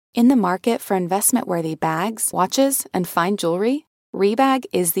In the market for investment-worthy bags, watches, and fine jewelry, Rebag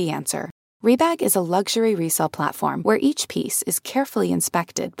is the answer. Rebag is a luxury resale platform where each piece is carefully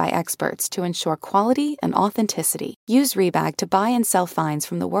inspected by experts to ensure quality and authenticity. Use Rebag to buy and sell finds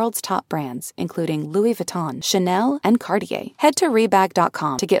from the world's top brands, including Louis Vuitton, Chanel, and Cartier. Head to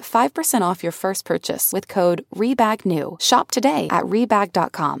Rebag.com to get 5% off your first purchase with code REBAGNEW. Shop today at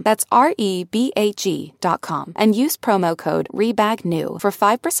Rebag.com. That's REBAG.com. And use promo code REBAGNEW for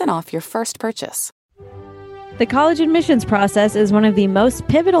 5% off your first purchase. The college admissions process is one of the most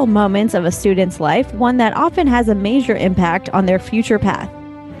pivotal moments of a student's life, one that often has a major impact on their future path.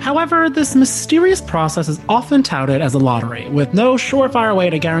 However, this mysterious process is often touted as a lottery, with no surefire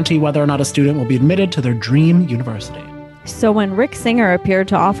way to guarantee whether or not a student will be admitted to their dream university. So when Rick Singer appeared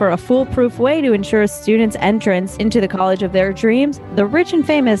to offer a foolproof way to ensure students' entrance into the college of their dreams, the rich and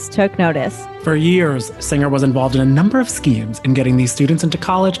famous took notice. For years, Singer was involved in a number of schemes in getting these students into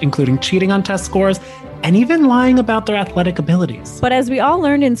college, including cheating on test scores and even lying about their athletic abilities. But as we all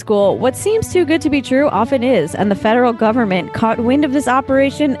learned in school, what seems too good to be true often is, and the federal government caught wind of this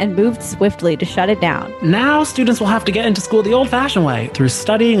operation and moved swiftly to shut it down. Now, students will have to get into school the old-fashioned way, through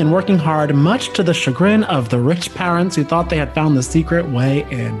studying and working hard, much to the chagrin of the rich parents who thought they had found the secret way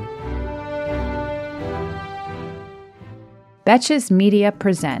in. Betches Media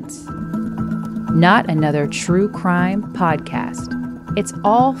presents Not Another True Crime Podcast. It's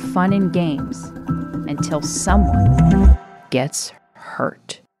all fun and games until someone gets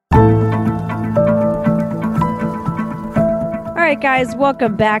hurt. All right, guys,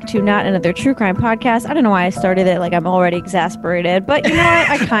 welcome back to Not Another True Crime Podcast. I don't know why I started it like I'm already exasperated, but you know what?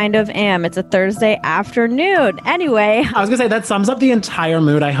 I kind of am. It's a Thursday afternoon. Anyway. I was going to say, that sums up the entire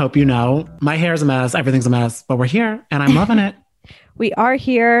mood, I hope you know. My hair's a mess, everything's a mess, but we're here, and I'm loving it. We are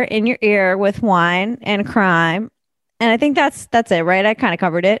here in your ear with wine and crime. And I think that's it, right? I kind of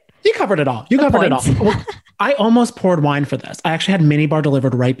covered it. You covered it all. You covered it all. Well, I almost poured wine for this. I actually had minibar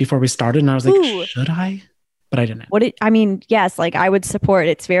delivered right before we started, and I was like, Ooh. Should I? But I didn't. Yes, like I would support.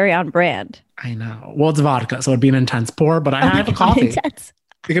 It's very on brand. I know. Well, it's vodka, so it'd be an intense pour, but I have a coffee. Intense.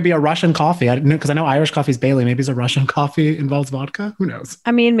 It could be a Russian coffee. I didn't know, because I know Irish coffee's Bailey. Maybe it's a Russian coffee involves vodka. Who knows?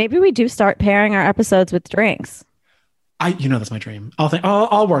 I mean, maybe we do start pairing our episodes with drinks. That's my dream.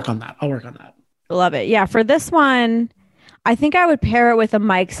 I'll work on that. Love it. Yeah, for this one, I think I would pair it with a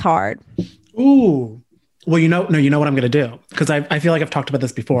Mike's Hard. Ooh. Well, you know what I'm going to do? Because I feel like I've talked about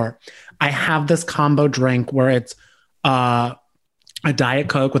this before. I have this combo drink where it's a Diet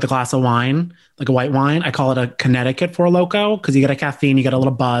Coke with a glass of wine, like a white wine. I call it a Connecticut Four Loko because you get a caffeine, you get a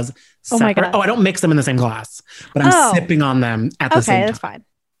little buzz. Oh my God. Oh, I don't mix them in the same glass, but I'm sipping on them at the same time. Okay, that's fine.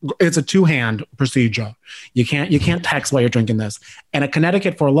 It's a two-hand procedure. You can't text while you're drinking this. And a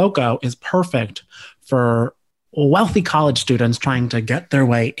Connecticut Four Loko is perfect for wealthy college students trying to get their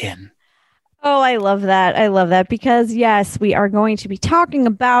way in. Oh, I love that. I love that because, yes, we are going to be talking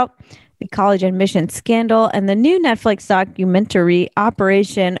about the college admission scandal and the new Netflix documentary,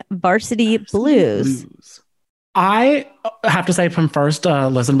 Operation Varsity Blues. I have to say from first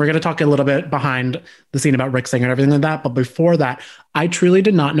listen, we're going to talk a little bit behind the scene about Rick Singer and everything like that. But before that, I truly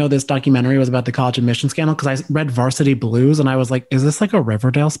did not know this documentary was about the college admission scandal because I read Varsity Blues and I was like, is this like a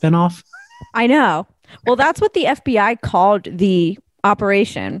Riverdale spinoff? I know. Well, that's what the FBI called the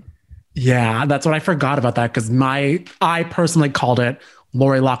operation. Yeah, that's what I forgot about that because I personally called it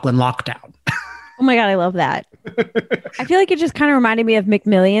Lori Loughlin Lockdown. Oh my God, I love that. I feel like it just kind of reminded me of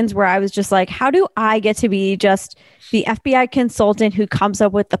McMillions where I was just like, how do I get to be just the FBI consultant who comes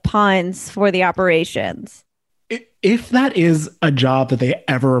up with the puns for the operations? If that is a job that they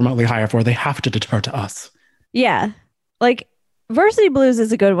ever remotely hire for, they have to defer to us. Yeah. Like Varsity Blues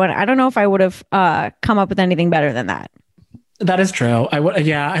is a good one. I don't know if I would have come up with anything better than that. That is true. I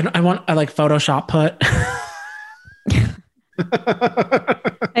like Photoshop put.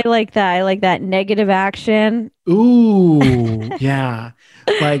 I like that. I like that negative action. Ooh, yeah.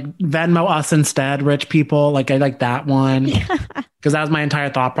 Like Venmo us instead, rich people. Like I like that one. Because that was my entire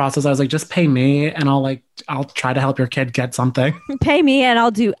thought process. I was like, just pay me and I'll try to help your kid get something. Pay me and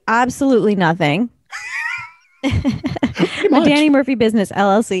I'll do absolutely nothing. The Danny Murphy Business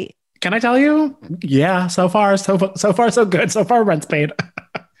LLC. Can I tell you? Yeah, so far so good. So far rent's paid.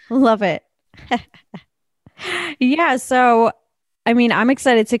 Love it. Yeah, so I mean, I'm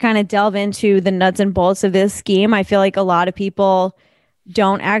excited to kind of delve into the nuts and bolts of this scheme. I feel like a lot of people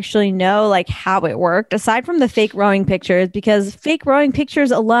don't actually know like how it worked aside from the fake rowing pictures, because fake rowing pictures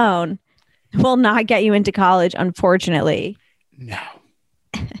alone will not get you into college, unfortunately. No.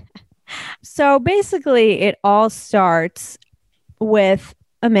 So basically, it all starts with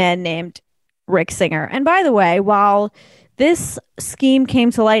a man named Rick Singer. And by the way, while this scheme came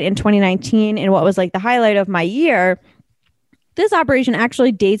to light in 2019 in what was like the highlight of my year. This operation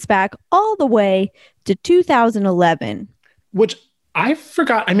actually dates back all the way to 2011. Which I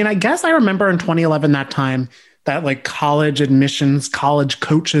forgot. I mean, I guess I remember in 2011 that time that like college admissions, college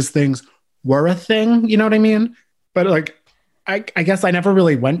coaches things were a thing. You know what I mean? But like, I guess I never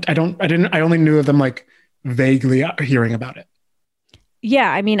really went. I only knew of them like vaguely hearing about it.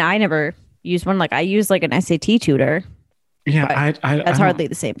 Yeah. I mean, I never used one. Like I used like an SAT tutor. Yeah. That's hardly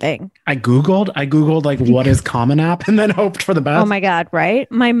the same thing. I Googled like what is Common App and then hoped for the best. Oh my God.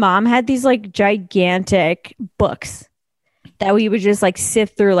 Right. My mom had these like gigantic books that we would just like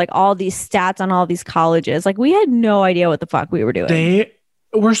sift through like all these stats on all these colleges. Like we had no idea what the fuck we were doing. They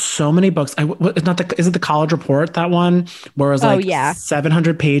were so many books. Is it the College Report, that one where it was like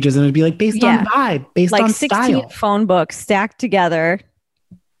 700 pages and it'd be like based on vibe, based like on 16 style. phone books stacked together.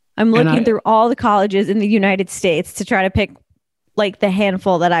 I'm looking through all the colleges in the United States to try to pick like the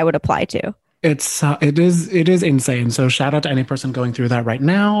handful that I would apply to. It is insane. So shout out to any person going through that right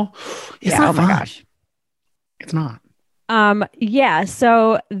now. It's not fun. My gosh. It's not.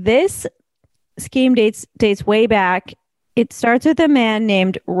 So this scheme dates way back. It starts with a man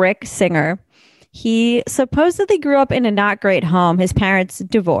named Rick Singer. He supposedly grew up in a not great home. His parents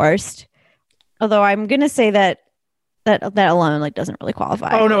divorced. Although I'm going to say that alone like doesn't really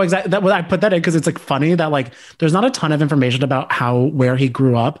qualify. Oh no, exactly. I put that in because it's like funny that like there's not a ton of information about where he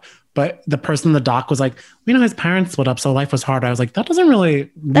grew up, but the person in the doc was like, his parents split up, so life was hard. I was like, that doesn't really.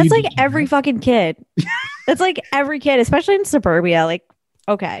 That's like every fucking kid. That's like every kid, especially in suburbia. Like,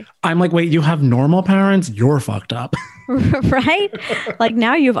 okay. I'm like, wait, you have normal parents? You're fucked up. Right? Like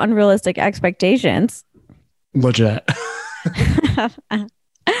now you have unrealistic expectations. Legit.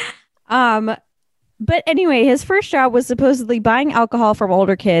 But anyway, his first job was supposedly buying alcohol from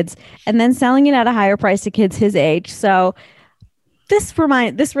older kids and then selling it at a higher price to kids his age. So this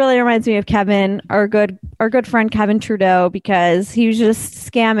really reminds me of Kevin, our good friend Kevin Trudeau, because he was just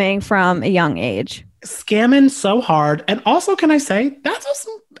scamming from a young age. Scamming so hard. And also, can I say, that's a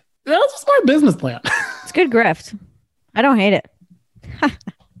smart business plan. It's good grift. I don't hate it.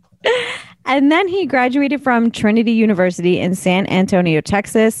 And then he graduated from Trinity University in San Antonio,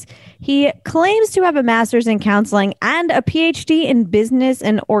 Texas. He claims to have a master's in counseling and a PhD in business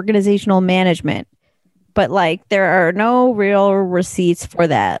and organizational management. But like, there are no real receipts for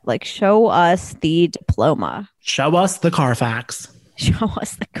that. Like, show us the diploma. Show us the Carfax. Show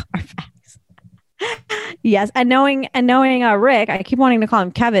us the Carfax. Yes. And knowing Rick, I keep wanting to call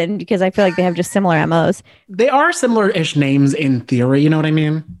him Kevin because I feel like they have just similar MOs. They are similar-ish names in theory. You know what I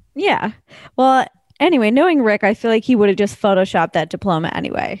mean? Yeah. Well, anyway, knowing Rick, I feel like he would have just photoshopped that diploma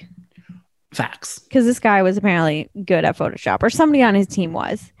anyway. Facts. Because this guy was apparently good at Photoshop, or somebody on his team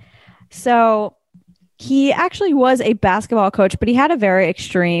was. So he actually was a basketball coach, but he had a very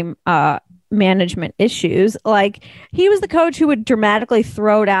extreme management issues. Like he was the coach who would dramatically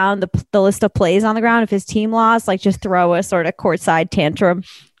throw down the list of plays on the ground if his team lost, like just throw a sort of courtside tantrum.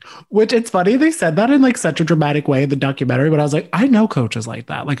 Which it's funny they said that in like such a dramatic way in the documentary, but I was like, I know coaches like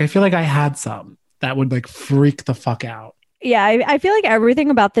that. Like I feel like I had some that would like freak the fuck out. Yeah, I feel like everything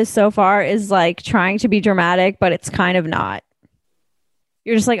about this so far is like trying to be dramatic, but it's kind of not.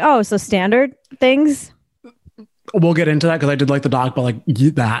 You're just like, oh, so standard things. We'll get into that because I did like the doc, but like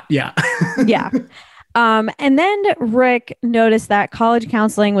that, yeah. Yeah. And then Rick noticed that college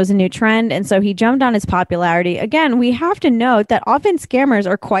counseling was a new trend, and so he jumped on its popularity. Again, we have to note that often scammers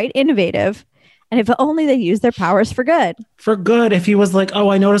are quite innovative, and if only they use their powers for good. For good. If he was like, oh,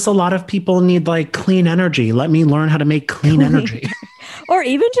 I notice a lot of people need like clean energy. Let me learn how to make clean energy. Or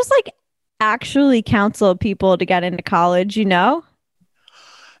even just like actually counsel people to get into college, you know?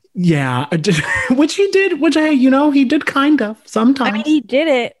 Yeah. Which he did, he did kind of sometimes. I mean, he did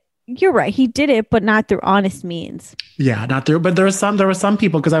it. You're right. He did it, but not through honest means. Yeah, not through. But there were some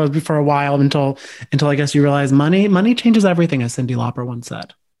people, because I was for a while until I guess you realize money changes everything, as Cyndi Lauper once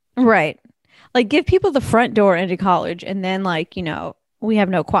said. Right. Like give people the front door into college, and then like, we have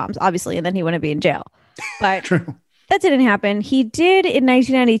no qualms, obviously, and then he wouldn't be in jail. But True. That didn't happen. He did in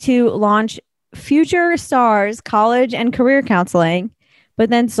 1992 launch Future Stars College and Career Counseling, but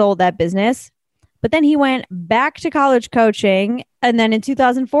then sold that business. But then he went back to college coaching. And then in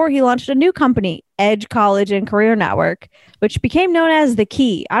 2004, he launched a new company, Edge College and Career Network, which became known as The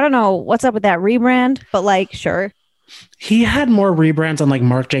Key. I don't know what's up with that rebrand, but like, sure. He had more rebrands on like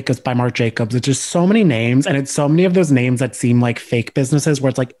Marc Jacobs by Marc Jacobs. It's just so many names. And it's so many of those names that seem like fake businesses where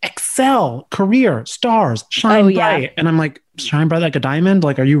it's like excel, career, stars, shine bright. And I'm like, shine bright like a diamond?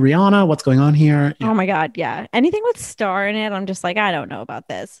 Like, are you Rihanna? What's going on here? Yeah. Oh my God. Yeah. Anything with star in it, I'm just like, I don't know about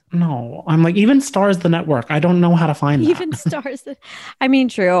this. No, I'm like, even Star's the network. I don't know how to find even Star's. I mean,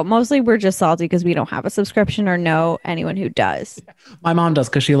 true. Mostly we're just salty because we don't have a subscription or know anyone who does. My mom does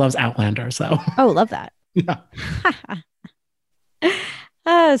because she loves Outlander. So. Oh, love that. Yeah.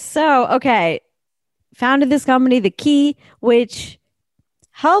 Okay. Founded this company, The Key, which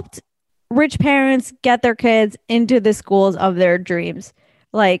helped rich parents get their kids into the schools of their dreams.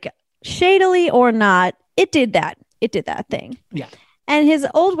 Like, shadily or not, it did that. It did that thing. Yeah. And his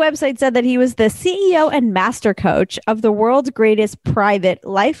old website said that he was the CEO and master coach of the world's greatest private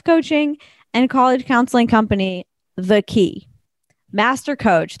life coaching and college counseling company, The Key. Master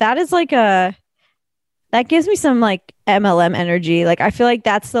coach. That is like that gives me some like MLM energy. Like, I feel like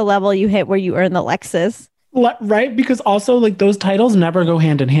that's the level you hit where you earn the Lexus. Right. Because also like those titles never go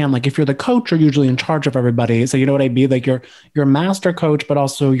hand in hand. Like if you're the coach, you're usually in charge of everybody. So you know what I mean? Like you're a master coach, but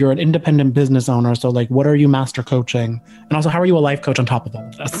also you're an independent business owner. So like, what are you master coaching? And also, how are you a life coach on top of all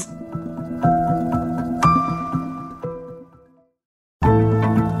of this?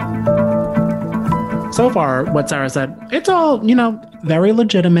 So far, what Sarah said, it's all, very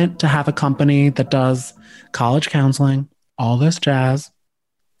legitimate to have a company that does college counseling, all this jazz.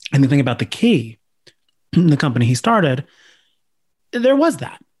 And the thing about The Key, the company he started, there was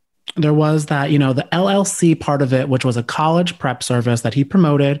that, the LLC part of it, which was a college prep service that he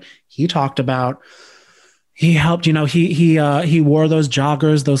promoted. He talked about, he helped, he wore those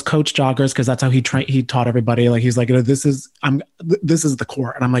joggers, those coach joggers, because that's how he taught everybody. Like, he's like, this is the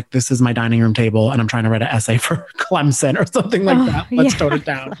core. And I'm like, this is my dining room table. And I'm trying to write an essay for Clemson or something like that. Let's tone it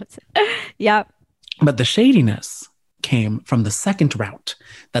down. Yep. But the shadiness came from the second route,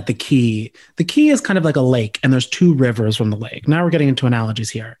 that the key is kind of like a lake, and there's two rivers from the lake. Now we're getting into analogies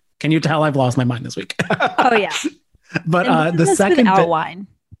here. Can you tell I've lost my mind this week? Oh yeah. But the second without wine.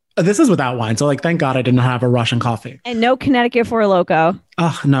 This is without wine. So like, thank God I didn't have a Russian coffee. And no Connecticut Four Loko.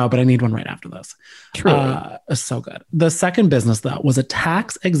 Oh no, but I need one right after this. Truly. It's so good. The second business though was a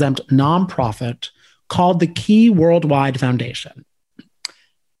tax exempt nonprofit called the Key Worldwide Foundation.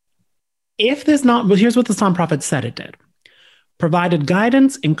 Here's what this nonprofit said it did. Provided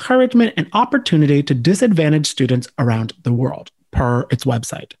guidance, encouragement, and opportunity to disadvantaged students around the world, per its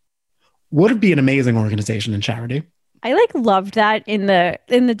website. Would it be an amazing organization and charity? I loved that in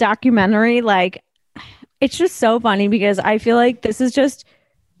the documentary. Like, it's just so funny because I feel like this is just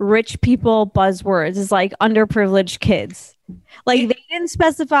rich people buzzwords. It's like underprivileged kids. Like, they didn't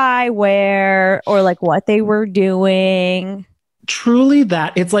specify where or like what they were doing. Truly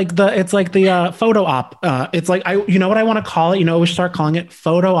that. It's like the photo op. It's like, you know what I want to call it? We should start calling it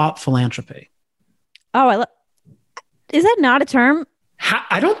photo op philanthropy. Oh, is that not a term?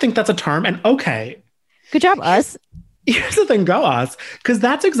 I don't think that's a term. And okay. Good job, us. Here's the thing, go us. Because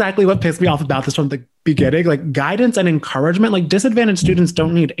that's exactly what pissed me off about this from the beginning. Like, guidance and encouragement. Like, disadvantaged students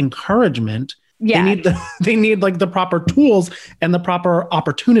don't need encouragement. Yeah. They need like the proper tools and the proper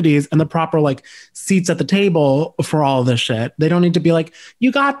opportunities and the proper like seats at the table for all of this shit. They don't need to be like,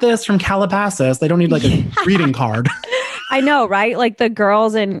 you got this from Calabasas. They don't need like a greeting card. I know, right? Like the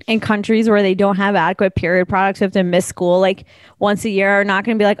girls in countries where they don't have adequate period products who have to miss school like once a year are not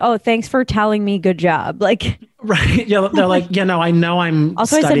going to be like, oh, thanks for telling me, good job. Like, right. Yeah. They're like, I know I'm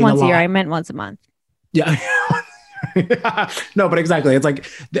also, I said once a year. I meant once a month. Yeah. No, but exactly. It's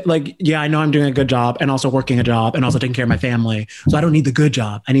like, yeah, I know I'm doing a good job and also working a job and also taking care of my family. So I don't need the good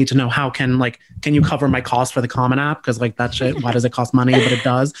job. I need to know can you cover my cost for the Common App? Because like that shit, why does it cost money? But it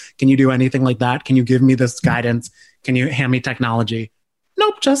does. Can you do anything like that? Can you give me this guidance? Can you hand me technology?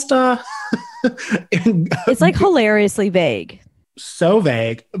 Nope. Just, it's like hilariously vague. So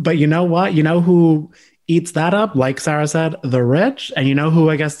vague. But you know what? You know who eats that up, like Sarah said, the rich. And you know who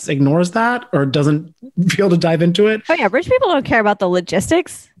I guess ignores that or doesn't feel to dive into it? Oh yeah, rich people don't care about the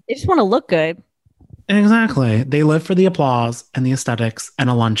logistics. They just want to look good. Exactly. They live for the applause and the aesthetics and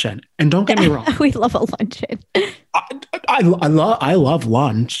a luncheon. And don't get me wrong. We love a luncheon. I love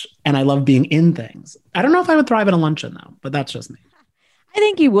lunch and I love being in things. I don't know if I would thrive at a luncheon though, but that's just me. I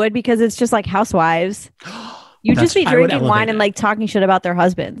think you would because it's just like housewives. You'd just be drinking wine and like talking shit about their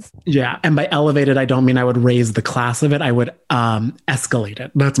husbands. Yeah. And by elevated, I don't mean I would raise the class of it. I would escalate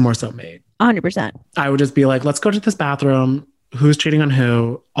it. That's more so me. 100%. I would just be like, let's go to this bathroom. Who's cheating on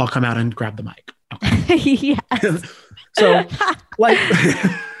who? I'll come out and grab the mic. Okay. Yes. So like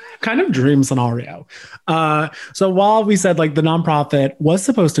kind of dream scenario. So while we said like the nonprofit was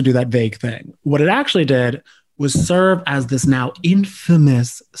supposed to do that vague thing, what it actually did was serve as this now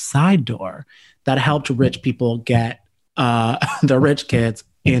infamous side door that helped rich people get the rich kids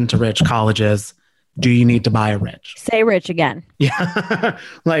into rich colleges. Do you need to buy a rich? Say rich again. Yeah.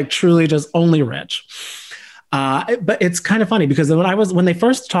 Like truly just only rich. But it's kind of funny because when they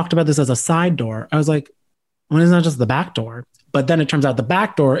first talked about this as a side door, I was like, well, it's not just the back door. But then it turns out the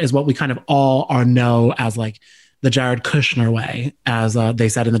back door is what we kind of all know as like the Jared Kushner way, as they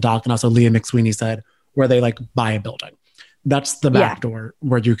said in the doc, and also Leah McSweeney said, where they like buy a building. That's the back door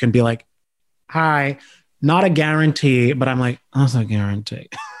where you can be like, hi, not a guarantee, but I'm like, that's a guarantee.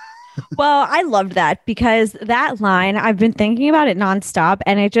 Well, I loved that because that line, I've been thinking about it nonstop,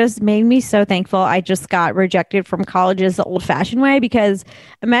 and it just made me so thankful I just got rejected from colleges the old fashioned way. Because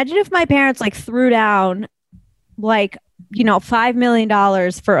imagine if my parents like threw down like, $5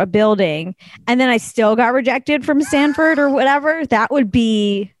 million for a building and then I still got rejected from Stanford or whatever. That would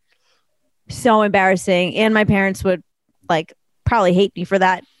be so embarrassing. And my parents would like probably hate me for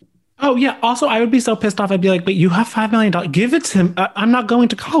that. Oh, yeah. Also, I would be so pissed off. I'd be like, but you have $5 million. Give it to him. I'm not going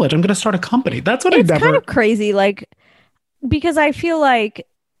to college. I'm going to start a company. That's what I never. It's kind of crazy. Like, because I feel like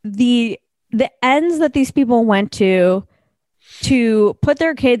the ends that these people went to put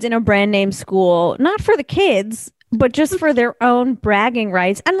their kids in a brand name school, not for the kids, but just for their own bragging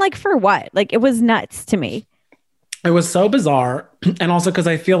rights. And like, for what? Like, it was nuts to me. It was so bizarre. And also because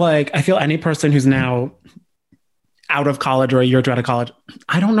I feel any person who's now out of college or a year or two out of college,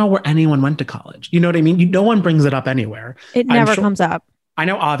 I don't know where anyone went to college. You know what I mean? No one brings it up anywhere. It never comes up. I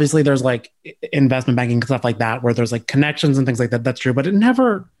know obviously there's like investment banking and stuff like that where there's like connections and things like that. That's true, but it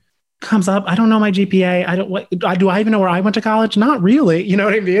never comes up. I don't know my GPA. Do I even know where I went to college? Not really. You know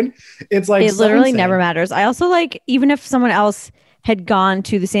what I mean? It's like it literally never matters. I also like, even if someone else had gone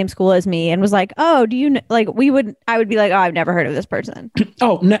to the same school as me and was like, oh, do you like, I would be like, oh, I've never heard of this person.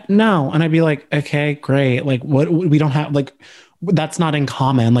 Oh, no. And I'd be like, okay, great. Like what, we don't have like, that's not in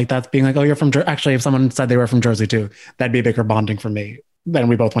common. Like that's being like, oh, you're from Jersey. Actually, if someone said they were from Jersey too, that'd be a bigger bonding for me than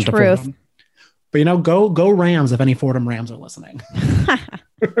we both went to Fordham. But go Rams if any Fordham Rams are listening.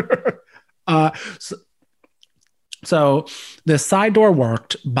 So the side door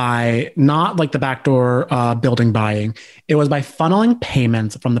worked by not like the backdoor building buying. It was by funneling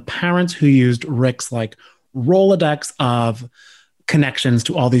payments from the parents who used Rick's like Rolodex of connections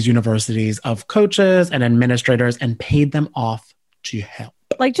to all these universities of coaches and administrators and paid them off to help.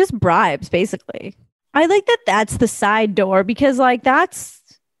 Like just bribes, basically. I like that that's the side door because like that's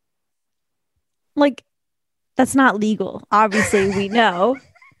not legal. Obviously, we know.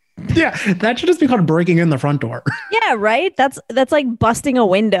 Yeah, that should just be called breaking in the front door. Yeah, right? That's like busting a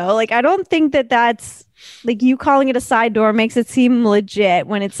window. Like, I don't think that's like you calling it a side door makes it seem legit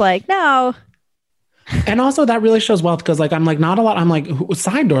when it's like, no. And also that really shows wealth because like, I'm like, not a lot. I'm like,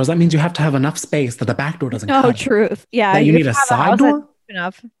 side doors, that means you have to have enough space that the back door doesn't cut. Oh, truth. Yeah. That you need a side door?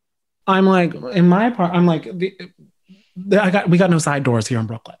 Enough. I'm like, in my part, I'm like, we got no side doors here in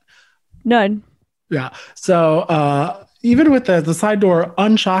Brooklyn. None. Yeah. So, even with the side door,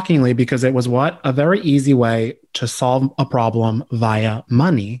 unshockingly, because it was a very easy way to solve a problem via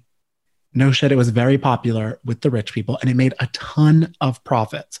money. No shit, it was very popular with the rich people and it made a ton of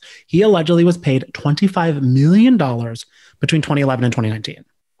profits. He allegedly was paid $25 million between 2011 and 2019.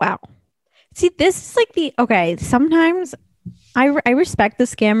 Wow. See, this is like sometimes I respect the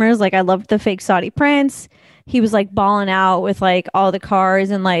scammers. Like I loved the fake Saudi prince. He was like balling out with like all the cars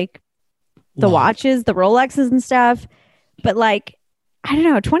and like the watches, the Rolexes and stuff. But like, I don't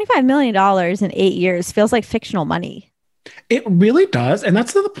know, $25 million in 8 years feels like fictional money. It really does. And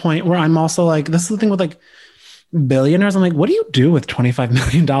that's to the point where I'm also like, this is the thing with like billionaires. I'm like, what do you do with $25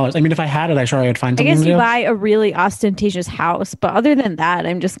 million? I mean, if I had it, I would find something. I guess you buy a really ostentatious house. But other than that,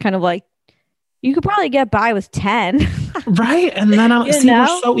 I'm just kind of like, you could probably get by with 10. Right. And then we're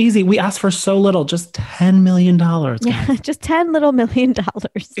so easy. We ask for so little, just $10 million. Yeah, just $10 little million.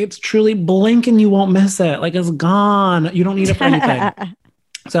 It's truly blink and you won't miss it. Like it's gone. You don't need it for anything.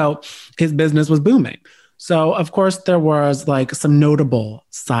 So his business was booming. So of course there was like some notable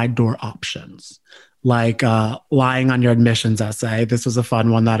side door options, like lying on your admissions essay. This was a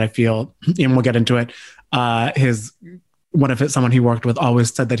fun one that I feel, and we'll get into it. Someone he worked with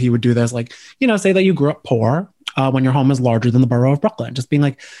always said that he would do this, like, say that you grew up poor when your home is larger than the borough of Brooklyn. Just being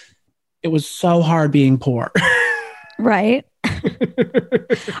like, it was so hard being poor. Right.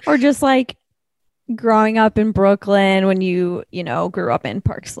 Or just like growing up in Brooklyn when you grew up in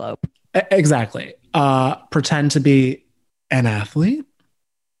Park Slope. Exactly. Pretend to be an athlete.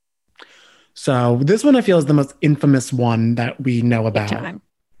 So this one I feel is the most infamous one that we know about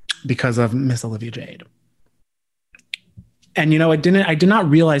because of Miss Olivia Jade. And, I did not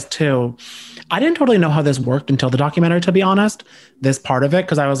realize too, I didn't totally know how this worked until the documentary, to be honest, this part of it.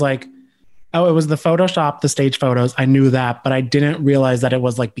 Cause I was like, Oh, it was the Photoshop, the stage photos. I knew that, but I didn't realize that it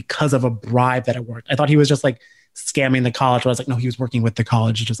was like because of a bribe that it worked. I thought he was just like scamming the college. But I was like, no, he was working with the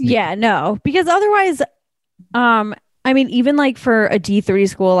college to just Yeah, no, because otherwise, I mean, even like for a D3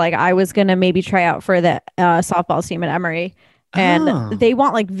 school, like I was gonna maybe try out for the softball team at Emory, and they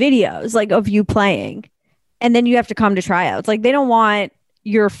want like videos like of you playing, and then you have to come to tryouts. Like they don't want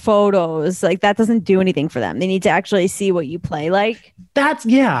your photos. Like that doesn't do anything for them. They need to actually see what you play like. That's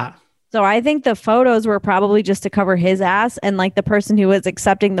yeah. So I think the photos were probably just to cover his ass and like the person who was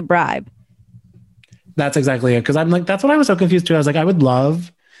accepting the bribe. That's exactly it. Because I'm like, that's what I was so confused too. I was like, I would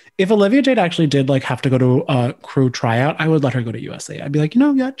love if Olivia Jade actually did like have to go to a crew tryout. I would let her go to USA. I'd be like,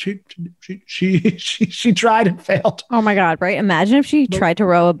 yeah, she tried and failed. Oh my God, right? Imagine if she tried to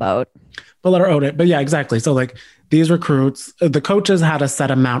row a boat. But let her own it. But yeah, exactly. So like these recruits, the coaches had a set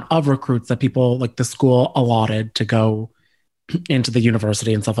amount of recruits that people like the school allotted to go into the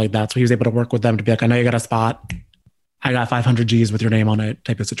university and stuff like that. So he was able to work with them to be like, I know you got a spot. I got 500 G's with your name on it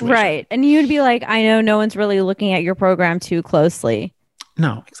type of situation. Right. And you'd be like, I know no one's really looking at your program too closely.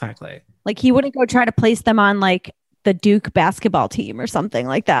 No, exactly. Like he wouldn't go try to place them on like the Duke basketball team or something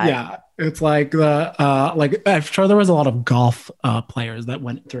like that. Yeah. It's like like I'm sure there was a lot of golf players that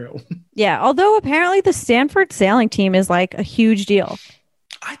went through. Yeah. Although apparently the Stanford sailing team is like a huge deal.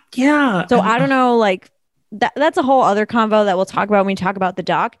 Yeah. So I don't know, like that's a whole other convo that we'll talk about when we talk about the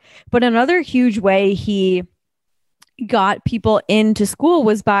doc. But another huge way he got people into school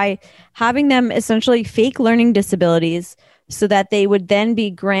was by having them essentially fake learning disabilities so that they would then be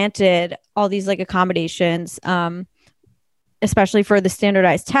granted all these like accommodations, especially for the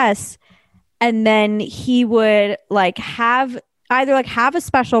standardized tests. And then he would like have a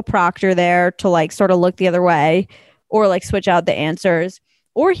special proctor there to like sort of look the other way or like switch out the answers,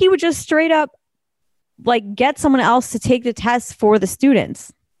 or he would just straight up like get someone else to take the tests for the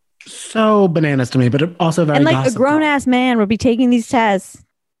students. So bananas to me, but also very and like a grown ass man would be taking these tests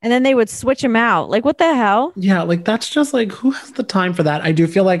and then they would switch him out. Like what the hell? Yeah, like that's just like who has the time for that? I do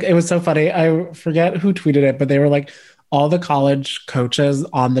feel like it was so funny. I forget who tweeted it, but they were like all the college coaches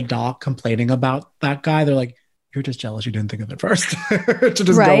on the doc complaining about that guy. They're like, you're just jealous you didn't think of it first to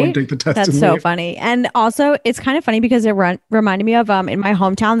just go and take the test. That's so funny. And also it's kind of funny because it reminded me of in my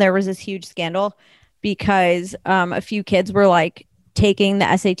hometown there was this huge scandal because a few kids were like taking the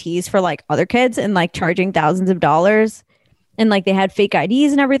SATs for like other kids and like charging thousands of dollars, and like they had fake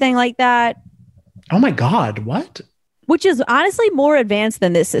IDs and everything like that. Oh my God, what? Which is honestly more advanced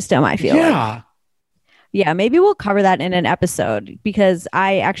than this system, I feel like. Yeah, maybe we'll cover that in an episode because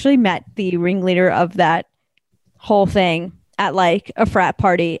I actually met the ringleader of that whole thing at like a frat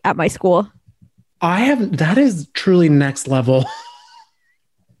party at my school. That is truly next level.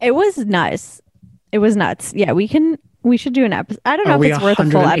 It was nice. It was nuts. Yeah, we should do an episode. I don't know if it's worth a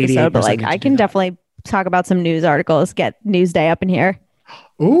full episode, but like I can definitely talk about some news articles, get Newsday up in here.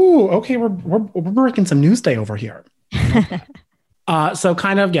 Ooh, okay. We're working some Newsday over here. So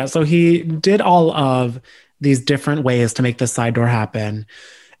kind of, yeah. So he did all of these different ways to make this side door happen.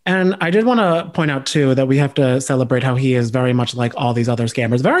 And I did want to point out too, that we have to celebrate how he is very much like all these other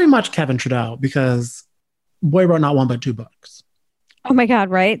scammers, very much Kevin Trudeau, because boy wrote not one, but two books. Oh my God,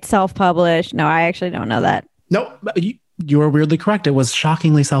 right? Self-published. No, I actually don't know that. No, you were weirdly correct. It was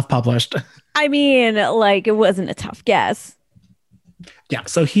shockingly self-published. I mean, like it wasn't a tough guess. Yeah,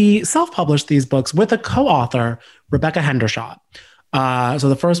 so he self-published these books with a co-author, Rebecca Hendershot. So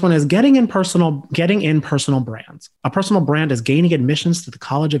the first one is getting in personal brands. A personal brand is gaining admissions to the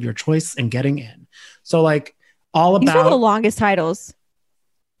college of your choice and getting in. So like all about... These are the longest titles.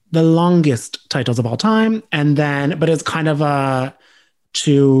 The longest titles of all time. And then, but it's kind of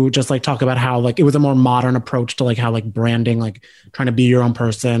to just like talk about how like it was a more modern approach to like how like branding, like trying to be your own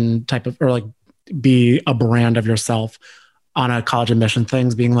person type of, or like be a brand of yourself on a college admission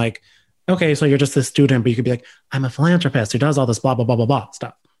things, being like, okay, so you're just a student, but you could be like, I'm a philanthropist who does all this blah, blah, blah, blah, blah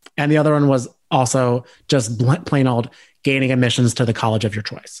stuff. And the other one was also just plain old gaining admissions to the college of your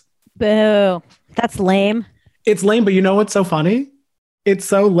choice. Boo. That's lame. It's lame, but you know what's so funny? It's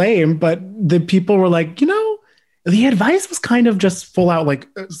so lame, but the people were like, the advice was kind of just full out like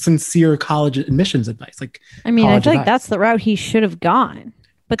sincere college admissions advice. Like, I mean, I feel like that's the route he should have gone.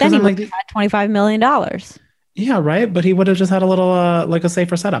 But then he would have had $25 million. Yeah, right. But he would have just had a little like a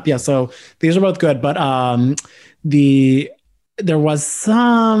safer setup. Yeah. So these are both good, but there was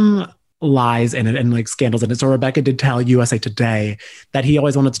some lies in it and like scandals in it. So Rebecca did tell USA Today that he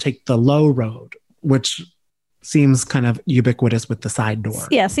always wanted to take the low road, which seems kind of ubiquitous with the side door.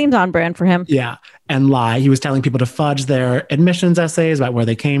 Yeah, seems on brand for him. Yeah, and lie. He was telling people to fudge their admissions essays about where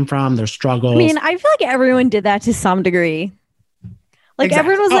they came from, their struggles. I mean, I feel like everyone did that to some degree. Like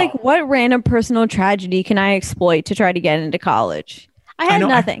Exactly. everyone was like, what random personal tragedy can I exploit to try to get into college? I had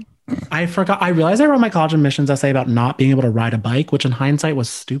nothing. I forgot. I realized I wrote my college admissions essay about not being able to ride a bike, which in hindsight was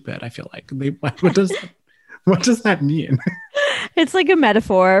stupid. I feel like what does that mean? It's like a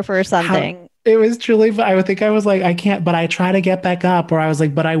metaphor for something. It was truly, I would think I was like, I can't, but I try to get back up, or I was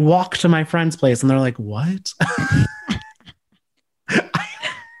like, but I walk to my friend's place, and they're like, what?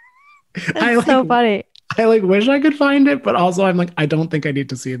 That's so funny. I like wish I could find it, but also I'm like, I don't think I need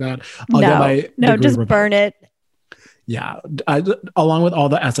to see that. No, just burn it. Yeah. Along with all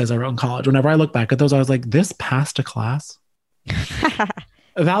the essays I wrote in college, whenever I look back at those, I was like, this passed a class.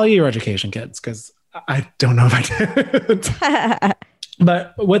 Value your education, kids, because I don't know if I did.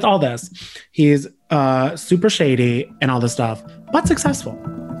 But with all this, he's super shady and all this stuff, but successful.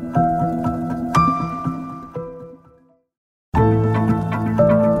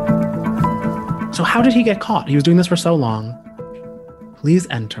 So how did he get caught? He was doing this for so long. Please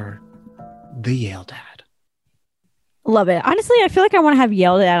enter the Yale Dad. Love it. Honestly, I feel like I want to have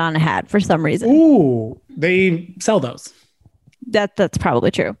Yale Dad on a hat for some reason. Ooh, they sell those. That's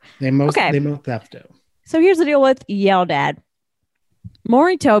probably true. They most have to. So here's the deal with Yale Dad.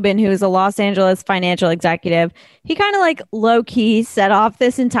 Maury Tobin, who is a Los Angeles financial executive, he kind of like low key set off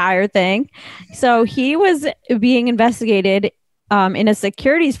this entire thing. So he was being investigated in a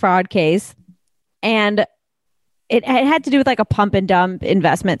securities fraud case, and it had to do with like a pump and dump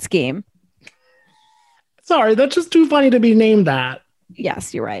investment scheme. Sorry, that's just too funny to be named that.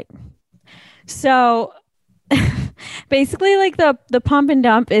 Yes, you're right. So basically, like the pump and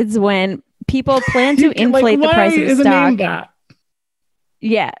dump is when people plan to inflate the price of the stock. That?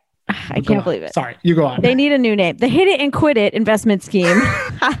 Yeah, I can't believe it. Sorry, you go on. They need a new name. The hit it and quit it investment scheme.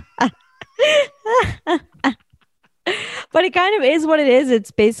 But it kind of is what it is.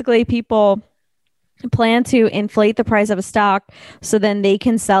 It's basically people plan to inflate the price of a stock so then they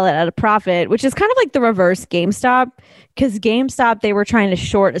can sell it at a profit, which is kind of like the reverse GameStop, because GameStop, they were trying to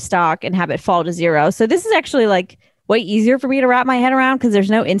short a stock and have it fall to zero. So this is actually like way easier for me to wrap my head around, because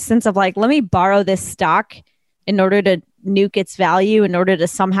there's no instance of like, let me borrow this stock in order to nuke its value in order to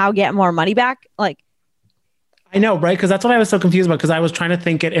somehow get more money back. Like, I know, right? Because that's what I was so confused about, because I was trying to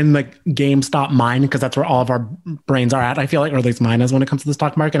think it in the GameStop mind, because that's where all of our brains are at, I feel like, or at least mine is when it comes to the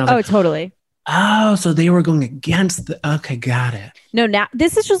stock market. And I was totally. Oh, so they were going against the... Okay, got it. No, now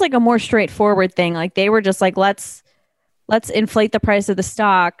this is just like a more straightforward thing. Like they were just like, let's inflate the price of the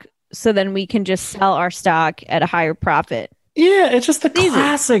stock so then we can just sell our stock at a higher profit. Yeah, it's just the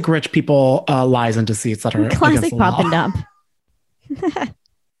classic rich people lies and deceits that are classic pump and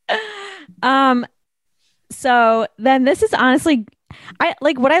dump. So then this is honestly, I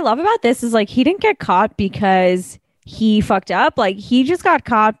like what I love about this is like he didn't get caught because he fucked up. Like he just got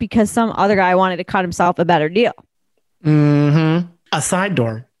caught because some other guy wanted to cut himself a better deal. Mm-hmm. A side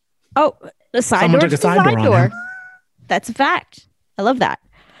door. Oh, a side door. Took a side door. That's a fact. I love that.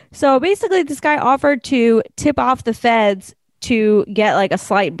 So basically, this guy offered to tip off the feds to get like a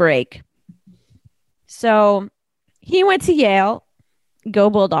slight break. So he went to Yale.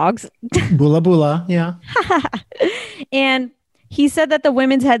 Go Bulldogs. Bula bula, yeah. And he said that the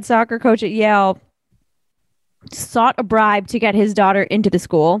women's head soccer coach at Yale sought a bribe to get his daughter into the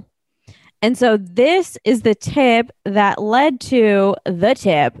school. And so this is the tip that led to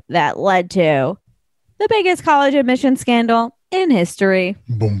the biggest college admission scandal in history.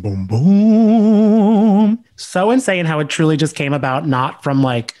 Boom, boom, boom. So insane how it truly just came about, not from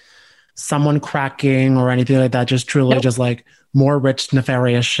like someone cracking or anything like that. Just truly just like more rich,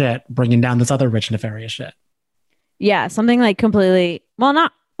 nefarious shit, bringing down this other rich, nefarious shit. Yeah, something like completely,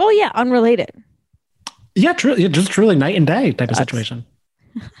 unrelated. Yeah, just truly night and day type of situation.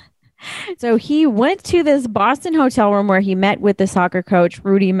 So he went to this Boston hotel room where he met with the soccer coach,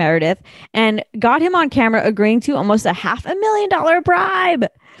 Rudy Meredith, and got him on camera agreeing to almost a $500,000 bribe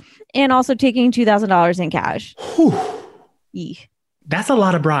and also taking $2,000 in cash. That's a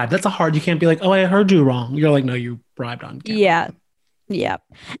lot of bribe. That's you can't be like, oh, I heard you wrong. You're like, no, you bribed on camera. Yeah.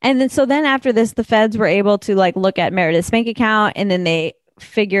 And then after this, the feds were able to like look at Meredith's bank account, and then they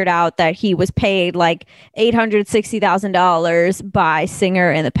figured out that he was paid like $860,000 by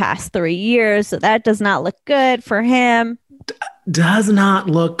Singer in the past 3 years. So that does not look good for him. Does not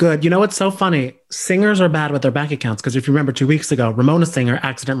look good. You know what's so funny? Singers are bad with their bank accounts, because if you remember 2 weeks ago, Ramona Singer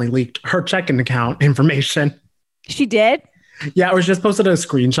accidentally leaked her checking account information. She did? Yeah, or she just posted a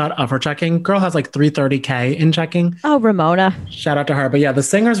screenshot of her checking. Girl has like $330K in checking. Oh, Ramona. Shout out to her. But yeah, the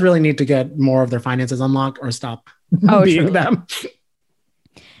Singers really need to get more of their finances unlocked or stop being them.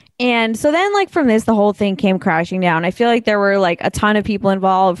 And so then like from this, the whole thing came crashing down. I feel like there were like a ton of people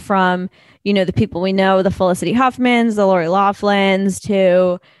involved from, you know, the people we know, the Felicity Huffmans, the Lori Loughlin's,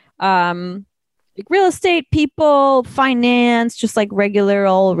 to like real estate people, finance, just like regular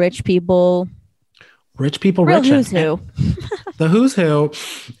old rich people. Rich people, Real rich. who's who. The who's who.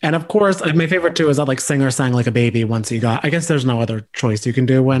 And of course, my favorite too is that like singer sang like a baby once he got, I guess there's no other choice you can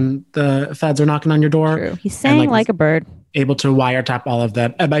do when the feds are knocking on your door. True. He sang like a bird. Able to wiretap all of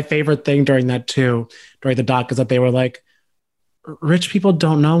that. And my favorite thing during that too, during the doc, is that they were like, rich people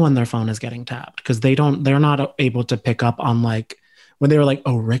don't know when their phone is getting tapped because they're not able to pick up on like, when they were like,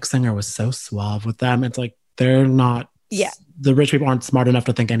 oh, Rick Singer was so suave with them. It's like, they're not, the rich people aren't smart enough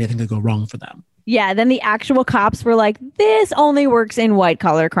to think anything could go wrong for them. Yeah, then the actual cops were like, this only works in white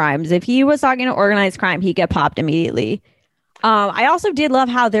collar crimes. If he was talking to organized crime, he'd get popped immediately. I also did love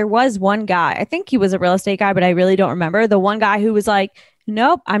how there was one guy, I think he was a real estate guy, but I really don't remember. The one guy who was like,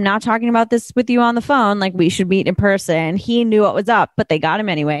 nope, I'm not talking about this with you on the phone. Like, we should meet in person. He knew what was up, but they got him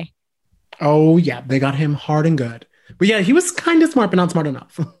anyway. Oh, yeah, they got him hard and good. But yeah, he was kind of smart, but not smart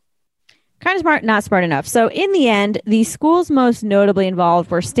enough. Kind of smart, not smart enough. So in the end, the schools most notably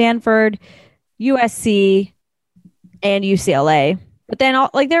involved were Stanford, USC, and UCLA. But then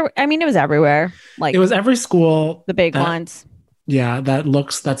it was everywhere. Like, it was every school. The big ones. Yeah,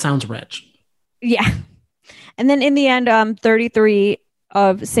 that sounds rich. Yeah. And then in the end, 33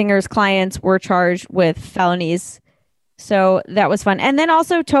 of Singer's clients were charged with felonies. So that was fun. And then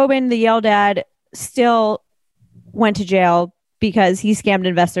also Tobin, the Yale dad, still went to jail because he scammed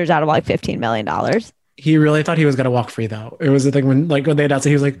investors out of like $15 million. He really thought he was going to walk free, though. It was the thing when they announced it,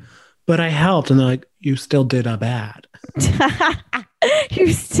 he was like, but I helped. And they're like, you still did a bad.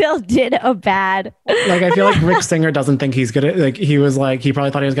 You still did a bad. Like, I feel like Rick Singer doesn't think he's going to, like, he was like, he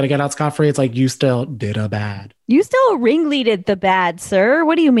probably thought he was going to get out scot-free. It's like, you still did a bad. You still ringleaded the bad, sir.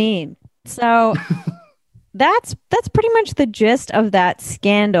 What do you mean? So that's pretty much the gist of that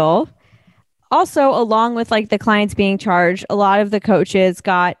scandal. Also, along with like the clients being charged, a lot of the coaches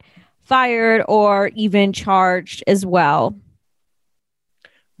got fired or even charged as well.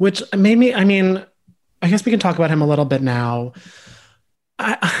 Which made me, I mean, I guess we can talk about him a little bit now.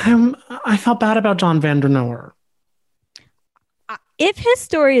 I felt bad about John Van Der Noer. If his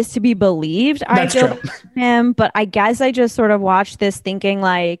story is to be believed, I feel him, but I guess I just sort of watched this thinking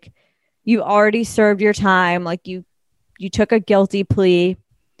like, you already served your time. Like you took a guilty plea.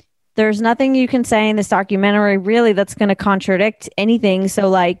 There's nothing you can say in this documentary really that's going to contradict anything. So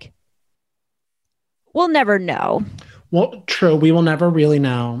like, we'll never know. Well, true. We will never really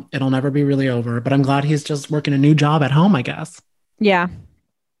know. It'll never be really over, but I'm glad he's just working a new job at home, I guess. Yeah.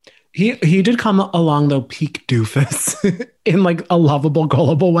 He did come along though, peak doofus in like a lovable,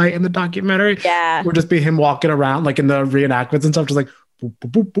 gullible way in the documentary. Yeah. Would just be him walking around like in the reenactments and stuff, just like boop,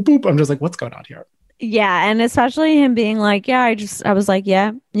 boop, boop, boop, boop. I'm just like, what's going on here? Yeah. And especially him being like, I was like, yeah,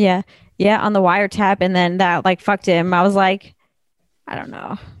 on the wiretap. And then that like fucked him. I was like, I don't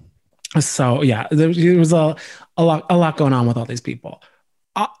know. So yeah, there was a lot going on with all these people.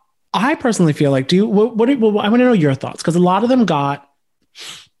 I personally feel like, I want to know your thoughts, because a lot of them got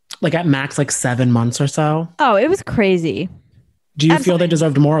like at max like 7 months or so. Oh, it was crazy. Do you feel they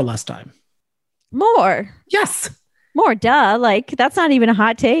deserved more or less time? More. Yes. More, duh. Like, that's not even a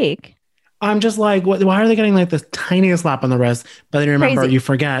hot take. I'm just like, why are they getting like this tiniest slap on the wrist? But then remember, you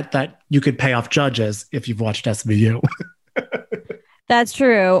forget that you could pay off judges if you've watched SVU. That's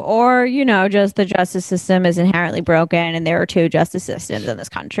true. Or, just the justice system is inherently broken and there are two justice systems in this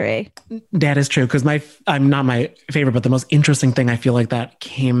country. That is true. Because I'm not my favorite, but the most interesting thing I feel like that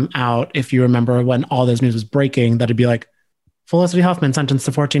came out, if you remember when all this news was breaking, that'd be like Felicity Huffman sentenced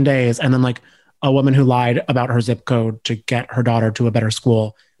to 14 days. And then like a woman who lied about her zip code to get her daughter to a better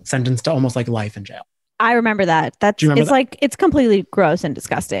school sentenced to almost like life in jail. I remember that. It's completely gross and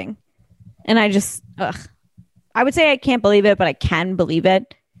disgusting. And I just, I would say I can't believe it, but I can believe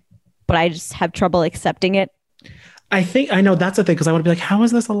it. But I just have trouble accepting it. I know that's the thing, because I want to be like, how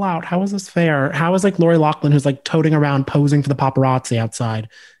is this allowed? How is this fair? How is like Lori Loughlin, who's like toting around posing for the paparazzi outside,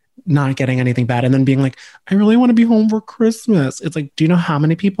 not getting anything bad, and then being like, I really want to be home for Christmas. It's like, do you know how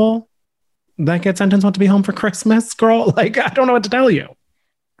many people that get sentenced want to be home for Christmas, girl? Like, I don't know what to tell you.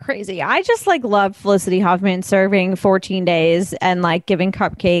 Crazy. I just like love Felicity Huffman serving 14 days and like giving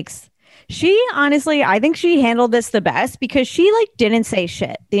cupcakes. She honestly, I think she handled this the best because she like didn't say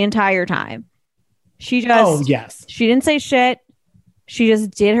shit the entire time. She just, she didn't say shit. She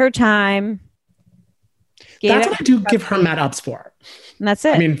just did her time. That's what I do give her mad ups for. And that's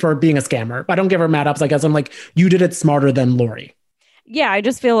it. I mean, for being a scammer. I don't give her mad ups. I guess I'm like, you did it smarter than Lori. Yeah, I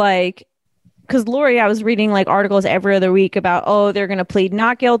just feel like, because Lori, I was reading like articles every other week about, oh, they're going to plead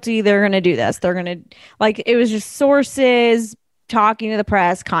not guilty. They're going to do this. They're going to, like, it was just sources talking to the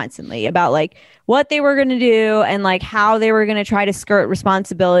press constantly about like what they were going to do and like how they were going to try to skirt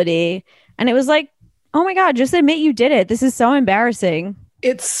responsibility. And it was like, oh my God, just admit you did it. This is so embarrassing.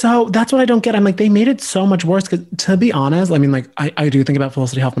 That's what I don't get. I'm like, they made it so much worse. Because to be honest, I mean, like, I do think about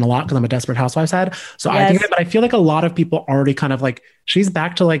Felicity Huffman a lot because I'm a Desperate Housewives head. So I think, but I feel like a lot of people already kind of like, she's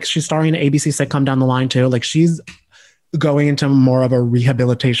back to like, she's starring an ABC sitcom down the line too. Like she's going into more of a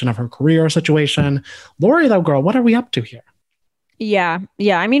rehabilitation of her career situation. Lori, though, girl, what are we up to here? Yeah.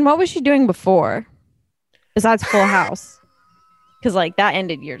 Yeah. I mean, what was she doing before? Besides Full House? Because like that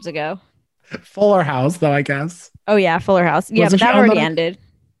ended years ago. Fuller House, though, I guess. Oh, yeah. Fuller House. Yeah, Wasn't but that already ended.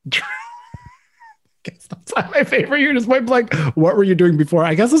 Guess that's not my favorite. You're just like, what were you doing before?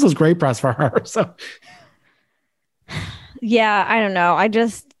 I guess this was great press for her. So, yeah, I don't know.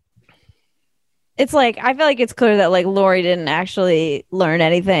 It's like, I feel like it's clear that like Lori didn't actually learn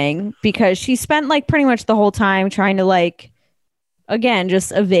anything because she spent like pretty much the whole time trying to like, again,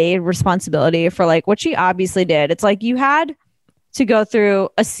 just evade responsibility for like what she obviously did. It's like you had to go through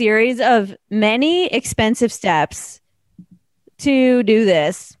a series of many expensive steps to do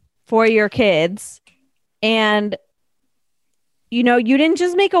this for your kids. And, you know, you didn't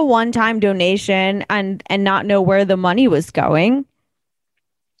just make a one-time donation and not know where the money was going.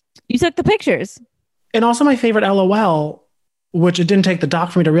 You took the pictures. And also my favorite LOL, which it didn't take the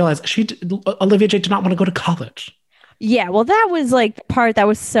doc for me to realize, Olivia Jade did not want to go to college. Yeah, well, that was like the part that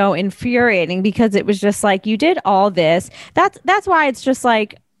was so infuriating because it was just like, you did all this. That's why it's just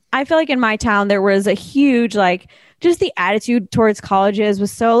like, I feel like in my town, there was a huge, like, just the attitude towards colleges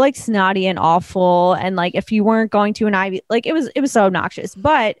was so like snotty and awful. And like, if you weren't going to an Ivy, like it was so obnoxious.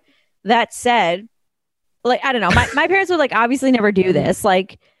 But that said, like, I don't know, my parents would like obviously never do this.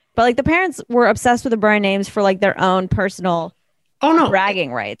 Like, but like the parents were obsessed with the brand names for like their own personal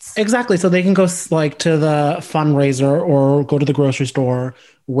bragging rights. Exactly. So they can go like to the fundraiser or go to the grocery store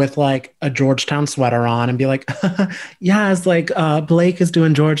with like a Georgetown sweater on and be like, yeah, it's like Blake is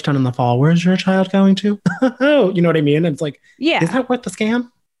doing Georgetown in the fall. Where's your child going to? You know what I mean? And it's like, yeah, is that worth the scam?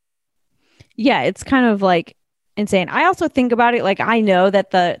 Yeah, it's kind of like insane. I also think about it like I know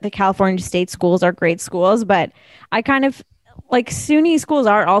that the California state schools are great schools, but I kind of like SUNY schools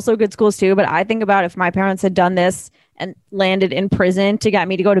are also good schools too. But I think about if my parents had done this and landed in prison to get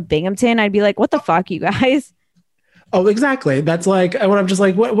me to go to Binghamton, I'd be like, what the fuck, you guys? Oh, exactly. That's like what I'm just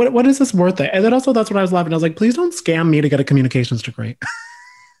like, what is this worth it? And then also that's what I was laughing. I was like, please don't scam me to get a communications degree.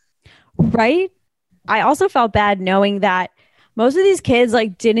 Right? I also felt bad knowing that most of these kids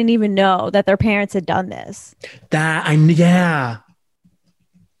like didn't even know that their parents had done this. Yeah.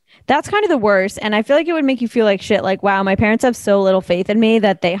 That's kind of the worst. And I feel like it would make you feel like shit. Like, wow, my parents have so little faith in me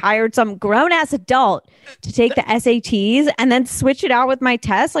that they hired some grown ass adult to take the SATs and then switch it out with my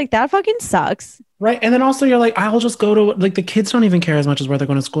tests. Like, that fucking sucks. Right. And then also you're like, I'll just go to like the kids don't even care as much as where they're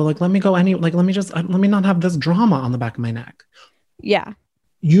going to school. Like, let me go let me not have this drama on the back of my neck. Yeah.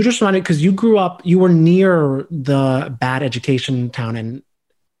 You just wanted, because you grew up, you were near the bad education town in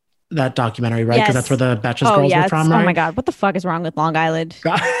that documentary, right? Because that's where the Betches girls were from, right? Oh my God. What the fuck is wrong with Long Island?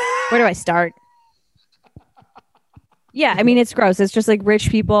 Where do I start? Yeah, I mean, it's gross. It's just like rich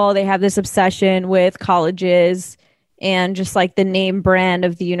people. They have this obsession with colleges and just like the name brand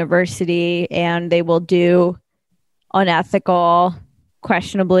of the university. And they will do unethical,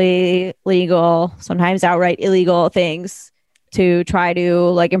 questionably legal, sometimes outright illegal things to try to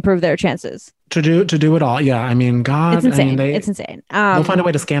like improve their chances. To do it all. Yeah. I mean, God, it's insane. I mean, it's insane. They'll find a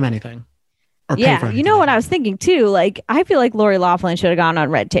way to scam anything. Or pay for anything. You know what I was thinking too? Like, I feel like Lori Loughlin should have gone on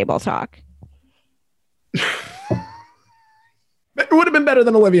Red Table Talk. It would have been better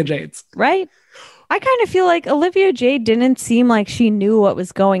than Olivia Jade's. Right? I kind of feel like Olivia Jade didn't seem like she knew what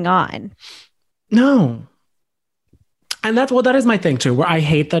was going on. No. And that is my thing too, where I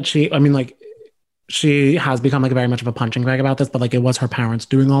hate that she has become like very much of a punching bag about this, but like it was her parents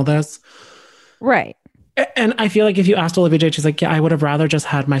doing all this. Right. And I feel like if you asked Olivia Jade, she's like, yeah, I would have rather just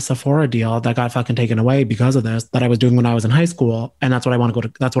had my Sephora deal that got fucking taken away because of this, that I was doing when I was in high school. And that's what I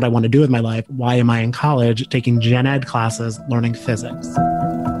want to do with my life. Why am I in college taking gen ed classes, learning physics?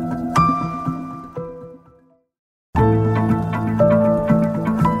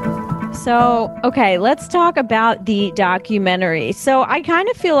 So, okay, let's talk about the documentary. So I kind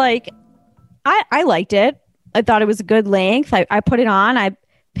of feel like I liked it. I thought it was a good length. I put it on. I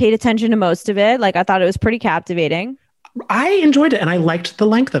paid attention to most of it. Like, I thought it was pretty captivating. I enjoyed it and I liked the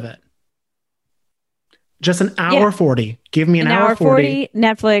length of it. Just an hour 40. Give me an hour 40.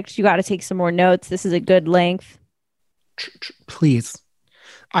 Netflix, you got to take some more notes. This is a good length. Please.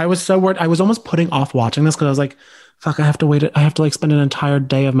 I was so worried. I was almost putting off watching this because I was like, fuck, I have to wait. I have to like spend an entire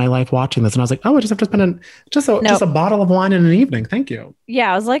day of my life watching this. And I was like, oh, I just have to spend just a bottle of wine in an evening. Thank you.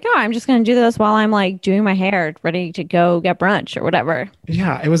 Yeah, I was like, oh, I'm just going to do this while I'm like doing my hair, ready to go get brunch or whatever.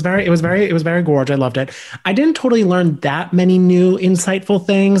 Yeah, it was very gorgeous. I loved it. I didn't totally learn that many new insightful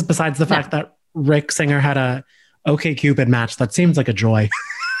things besides the fact that Rick Singer had a OkCupid match. That seems like a joy.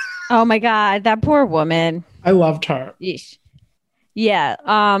 Oh my God, that poor woman. I loved her. Yeesh. Yeah.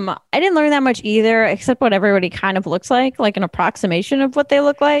 I didn't learn that much either, except what everybody kind of looks like an approximation of what they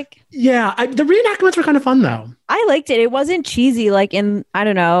look like. Yeah. The reenactments were kind of fun though. I liked it. It wasn't cheesy like in, I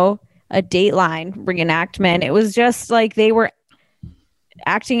don't know, a Dateline reenactment. It was just like they were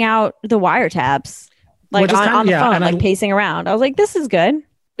acting out the wiretaps, like on the phone, like pacing around. I was like, this is good.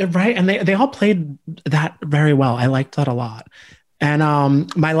 Right. And they all played that very well. I liked that a lot. And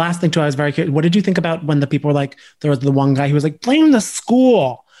my last thing too, I was very curious. What did you think about when the people were like, there was the one guy who was like, blame the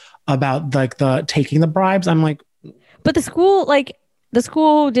school about like the taking the bribes? I'm like, but the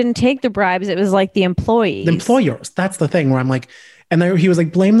school didn't take the bribes. It was like the employees. The employers. That's the thing where I'm like, and he was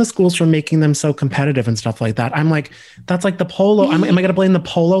like, blame the schools for making them so competitive and stuff like that. I'm like, that's like the polo. Am I going to blame the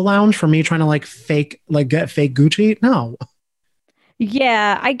Polo Lounge for me trying to get fake Gucci? No.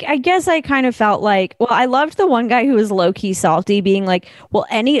 Yeah, I guess I kind of felt like, well, I loved the one guy who was low-key salty being like, well,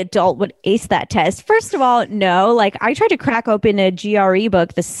 any adult would ace that test. First of all, no, like I tried to crack open a GRE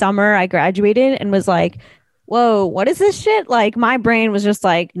book the summer I graduated and was like, whoa, what is this shit? Like my brain was just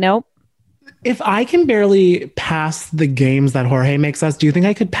like, nope. If I can barely pass the games that Jorge makes us, do you think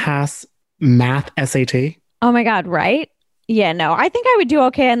I could pass math SAT? Oh my God, right? Yeah, no, I think I would do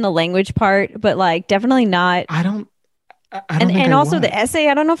okay on the language part, but like definitely not. And also the essay,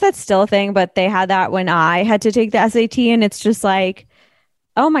 I don't know if that's still a thing, but they had that when I had to take the SAT, and it's just like,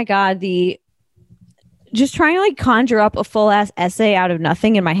 oh my God, just trying to like conjure up a full ass essay out of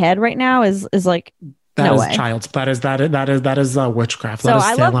nothing in my head right now is like that is child's. That is witchcraft. So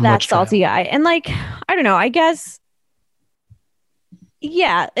I love that salty guy, and like I don't know, I guess.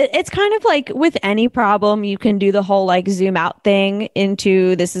 Yeah, it's kind of like with any problem, you can do the whole like zoom out thing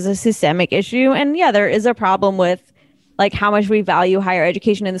into this is a systemic issue, and yeah, there is a problem with like how much we value higher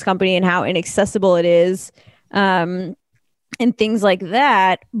education in this company and how inaccessible it is, and things like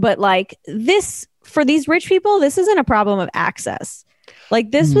that. But like this, for these rich people, this isn't a problem of access.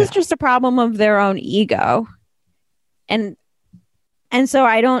 Like this was just a problem of their own ego. And so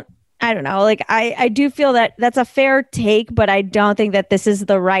I don't know. Like I do feel that that's a fair take, but I don't think that this is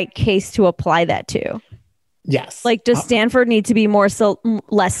the right case to apply that to. Yes. Like, does Stanford need to be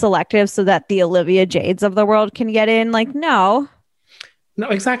less selective so that the Olivia Jades of the world can get in? Like, no,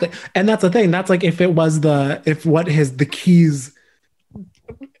 exactly. And that's the thing. That's like, if the Keys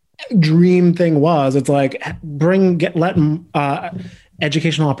dream thing was, it's like let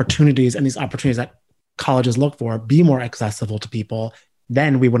educational opportunities and these opportunities that colleges look for be more accessible to people.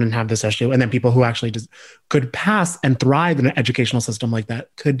 Then we wouldn't have this issue. And then people who actually just could pass and thrive in an educational system like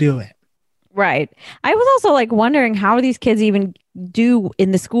that could do it. Right. I was also like wondering how these kids even do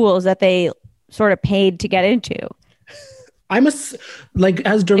in the schools that they sort of paid to get into. As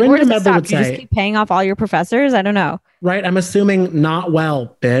Dorinda Medley would say, you just keep paying off all your professors. I don't know. Right. I'm assuming not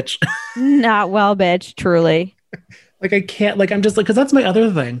well, bitch. Not well, bitch. Truly. Like I can't. Like I'm just like, because that's my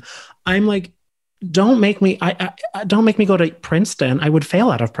other thing. I'm like, don't make me. I don't make me go to Princeton. I would fail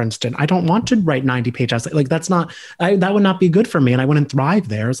out of Princeton. I don't want to write 90-page essays. Like that's not. That would not be good for me, and I wouldn't thrive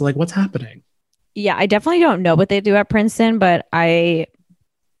there. So like, what's happening? Yeah, I definitely don't know what they do at Princeton, but I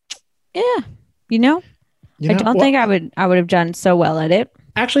don't think I would have done so well at it.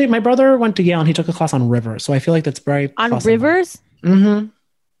 Actually, my brother went to Yale and he took a class on rivers, so I feel like that's very on possible. Rivers. Mm-hmm.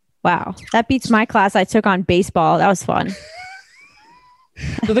 Wow, that beats my class I took on baseball. That was fun.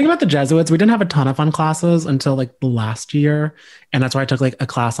 The thing about the Jesuits, we didn't have a ton of fun classes until like the last year. And that's why I took like a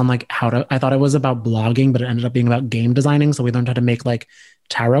class on like I thought it was about blogging, but it ended up being about game designing. So we learned how to make like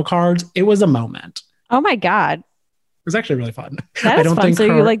tarot cards. It was a moment. Oh my God. It was actually really fun. That is fun. So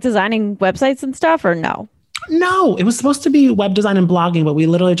you like designing websites and stuff or no? No, it was supposed to be web design and blogging, but we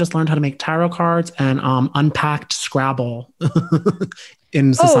literally just learned how to make tarot cards and unpacked Scrabble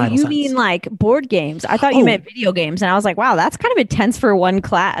in societal sense. Mean like board games? I thought you meant video games. And I was like, wow, that's kind of intense for one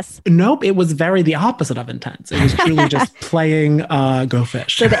class. Nope, it was very the opposite of intense. It was truly just playing Go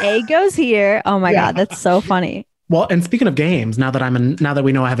Fish. So the A goes here. Oh my God, that's so funny. Well, and speaking of games, now that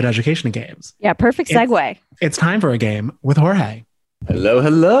we know I have an education in games. Yeah, perfect segue. It's time for a game with Jorge.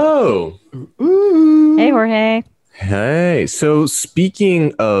 Hello. Ooh. Hey, Jorge. Hey. So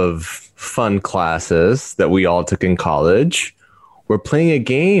speaking of fun classes that we all took in college, we're playing a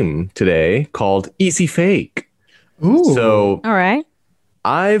game today called Easy Fake. Ooh. So all right.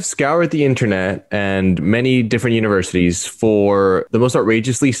 I've scoured the internet and many different universities for the most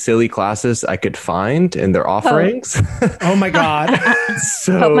outrageously silly classes I could find in their offerings. Oh my God.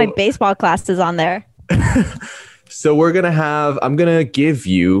 Hope my baseball class is on there. So I'm going to give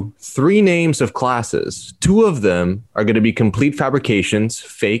you 3 names of classes. 2 of them are going to be complete fabrications,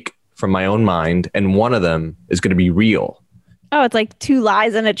 fake from my own mind, and 1 of them is going to be real. Oh, it's like 2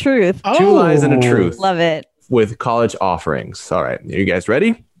 lies and a truth. 2 lies and a truth. Love it. With college offerings. All right. Are you guys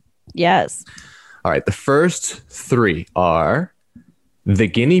ready? Yes. All right. The first 3 are the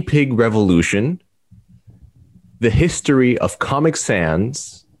Guinea Pig Revolution, the history of Comic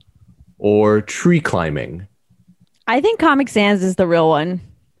Sans, or tree climbing. I think Comic Sans is the real one.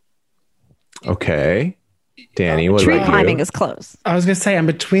 Okay. Danny, what Tree about climbing you? is close. I was going to say, I'm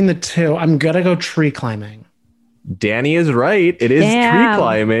between the 2. I'm going to go tree climbing. Danny is right. It is tree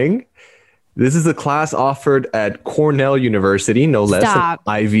climbing. This is a class offered at Cornell University, no less an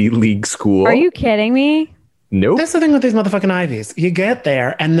Ivy League school. Are you kidding me? Nope. That's the thing with these motherfucking Ivies. You get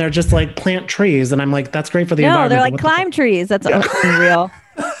there and they're just like plant trees. And I'm like, that's great for the environment. No, they're like What climb trees. That's unreal.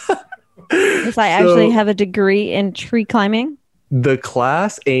 Yes, I actually have a degree in tree climbing. The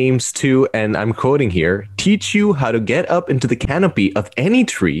class aims to, and I'm quoting here, teach you how to get up into the canopy of any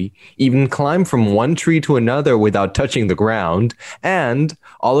tree, even climb from one tree to another without touching the ground, and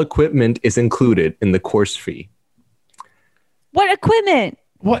all equipment is included in the course fee. What equipment?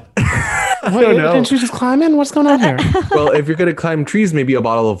 What? I don't know. Didn't you just climb in? What's going on here? Well, if you're going to climb trees, maybe a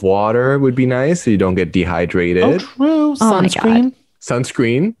bottle of water would be nice so you don't get dehydrated. Oh, true. Oh my Sunscreen.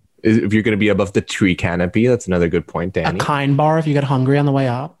 Sunscreen. If you're going to be above the tree canopy, that's another good point, A Danny. Kind bar if you get hungry on the way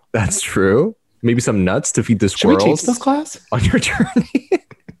up. That's true. Maybe some nuts to feed the Should we squirrels teach this class? on your journey.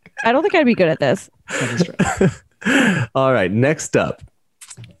 I don't think I'd be good at this. That is true. All right, next up,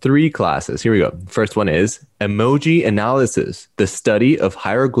 3 classes. Here we go. First one is emoji analysis, the study of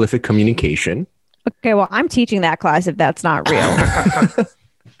hieroglyphic communication. Okay, well, I'm teaching that class if that's not real.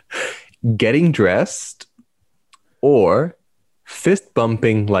 Getting dressed, or fist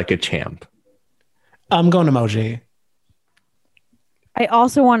bumping like a champ. I'm going emoji. I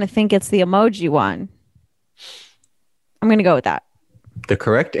also want to think it's the emoji one. I'm going to go with that. The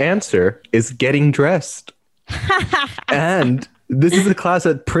correct answer is getting dressed. And this is a class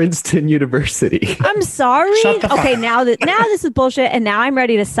at Princeton University. I'm sorry. Shut the fuck Okay, up. now this is bullshit, and now I'm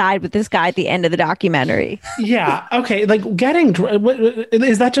ready to side with this guy at the end of the documentary. Yeah. Okay. Like getting,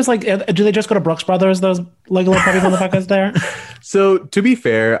 is that just like, do they just go to Brooks Brothers, those like little puppy motherfuckers there? So to be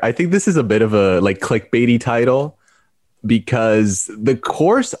fair, I think this is a bit of a like clickbaity title because the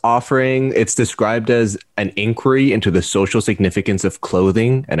course offering, it's described as an inquiry into the social significance of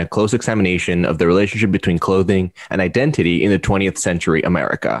clothing and a close examination of the relationship between clothing and identity in the 20th century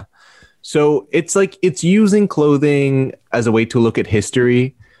America. So it's like it's using clothing as a way to look at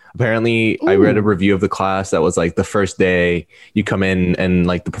history. Apparently, I read a review of the class that was like the first day you come in and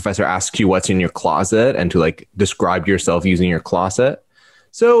like the professor asks you what's in your closet and to like describe yourself using your closet.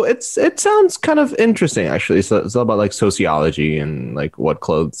 So it sounds kind of interesting, actually. So it's all about like sociology and like what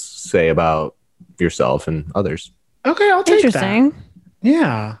clothes say about yourself and others. Okay, I'll take Interesting. that.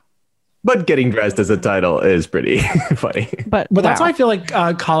 Yeah. But getting dressed as a title is pretty funny. But That's wow. why I feel like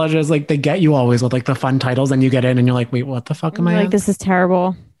colleges, like they get you always with like the fun titles and you get in and you're like, wait, what the fuck am I like in? this is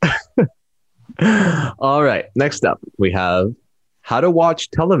terrible. All right. Next up, we have how to watch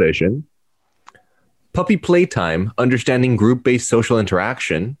television, puppy playtime, understanding group-based social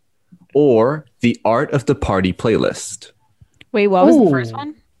interaction, or the art of the party playlist. Wait, what was the Ooh. first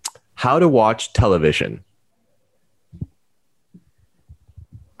one? How to watch television.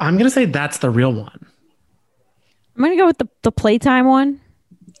 I'm going to say that's the real one. I'm gonna go with the playtime one.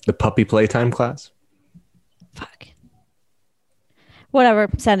 The puppy playtime class. Fuck. Whatever.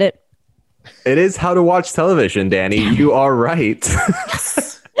 Send it. It is how to watch television, Danny. You are right.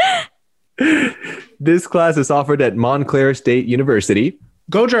 This class is offered at Montclair State University.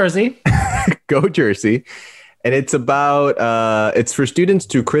 Go Jersey. Go Jersey. And it's about, it's for students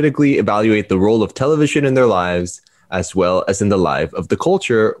to critically evaluate the role of television in their lives, as well as in the life of the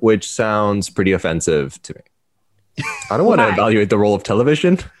culture, which sounds pretty offensive to me. I don't want to Why? evaluate the role of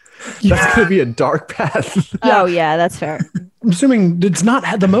television. That's going to be a dark path. Oh yeah, that's fair. I'm assuming it's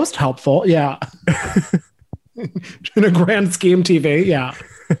not the most helpful. Yeah. In a grand scheme TV. Yeah.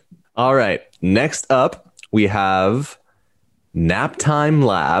 All right. Next up, we have Nap Time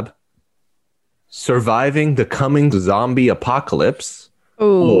Lab, Surviving the Coming Zombie Apocalypse,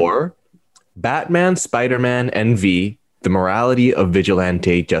 Ooh. or Batman, Spider-Man, and V, The Morality of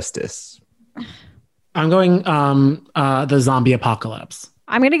Vigilante Justice. I'm going the zombie apocalypse.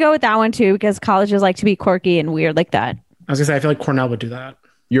 I'm gonna go with that one too because colleges like to be quirky and weird like that. I was gonna say, I feel like Cornell would do that.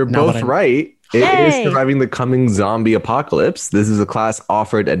 You're Now both that I- right. It is Yay! surviving the coming zombie apocalypse. This is a class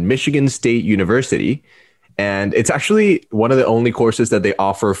offered at Michigan State University. And it's actually one of the only courses that they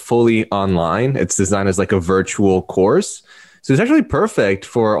offer fully online. It's designed as like a virtual course. So it's actually perfect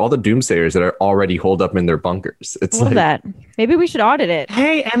for all the doomsayers that are already holed up in their bunkers. It's Love like, that. Maybe we should audit it.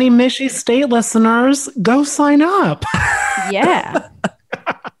 Hey, any Michi State listeners, go sign up. Yeah.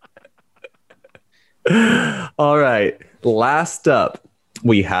 all right. Last up,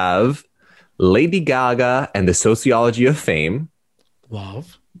 we have Lady Gaga and the Sociology of Fame,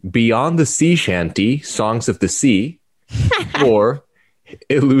 Love. Beyond the Sea Shanty, Songs of the Sea, or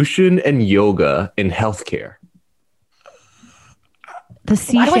Illusion and Yoga in Healthcare. The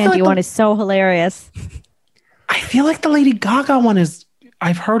sea Why do I feel shanty like one the- is so hilarious. I feel like the Lady Gaga one is,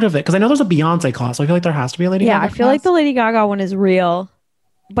 I've heard of it because I know there's a Beyonce class. So I feel like there has to be a Lady Yeah, Gaga I feel like the class. Lady Gaga one is real.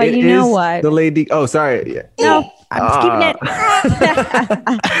 But It you know is what? The lady. Oh, sorry. No, I'm keeping it.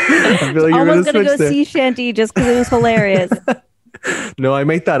 I feel like you're Almost gonna switch go there. sea shanty just because it was hilarious. No, I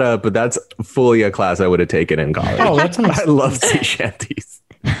make that up, but that's fully a class I would have taken in college. Oh, that sounds- I love sea shanties.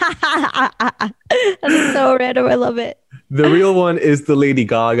 That is so random. I love it. The real one is the Lady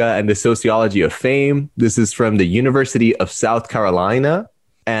Gaga and the Sociology of Fame. This is from the University of South Carolina.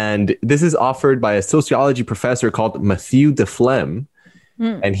 And this is offered by a sociology professor called Matthew DeFlem.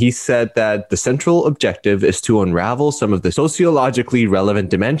 And he said that the central objective is to unravel some of the sociologically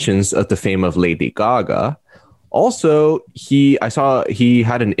relevant dimensions of the fame of Lady Gaga. Also, I saw he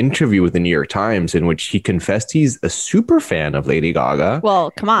had an interview with the New York Times in which he confessed he's a super fan of Lady Gaga.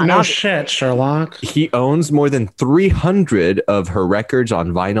 Well, come on. No obvi- shit, Sherlock. He owns more than 300 of her records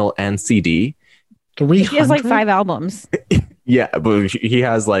on vinyl and CD. 300? He has like 5 albums. Yeah, but he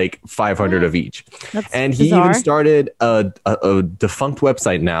has like 500 of each. That's And he bizarre. even started a defunct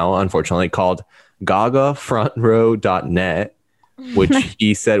website now, unfortunately, called gagafrontrow.net, which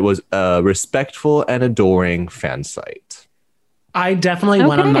he said was a respectful and adoring fan site. I definitely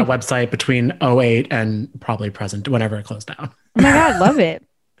went on Okay. that website between 08 and probably present, whenever it closed down. Oh my God, love it.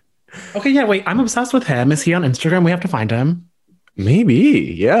 Okay, yeah, wait, I'm obsessed with him. Is he on Instagram? We have to find him.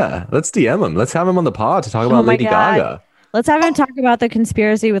 Maybe, yeah. Let's DM him. Let's have him on the pod to talk about my Lady God. Gaga. Let's have him talk about the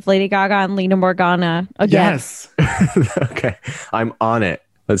conspiracy with Lady Gaga and Lena Morgana again. Yes. Okay, I'm on it.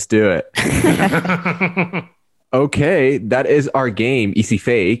 Let's do it. Okay, that is our game, Easy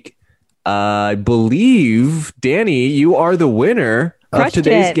Fake. I believe, Danny, you are the winner of Crushed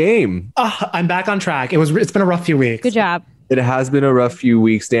today's it. game. I'm back on track. It's been a rough few weeks. Good job. It has been a rough few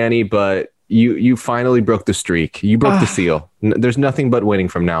weeks, Danny, but you finally broke the streak. You broke the seal. There's nothing but winning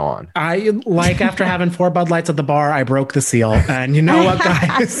from now on. I like after having 4 Bud Lights at the bar, I broke the seal. And you know what,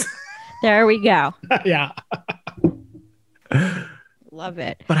 guys? There we go. Yeah. Love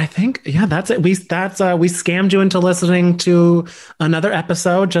it. But I think, yeah, that's it. We scammed you into listening to another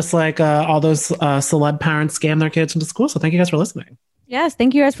episode, just like all those celeb parents scam their kids into school. So thank you guys for listening. Yes,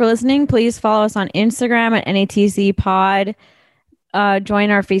 thank you guys for listening. Please follow us on Instagram at NATC Pod. Join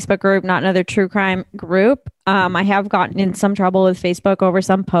our Facebook group, Not Another True Crime group. I have gotten in some trouble with Facebook over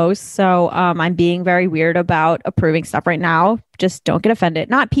some posts, so I'm being very weird about approving stuff right now. Just don't get offended.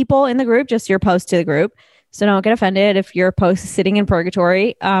 Not people in the group, just your post to the group. So don't get offended if your post is sitting in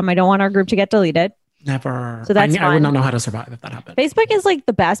purgatory. I don't want our group to get deleted. Never. So that's I would fun. not know how to survive if that happened. Facebook is like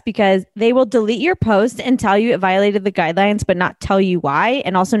the best because they will delete your post and tell you it violated the guidelines, but not tell you why,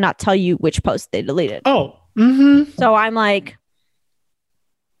 and also not tell you which post they deleted. Oh, mm-hmm. So I'm like,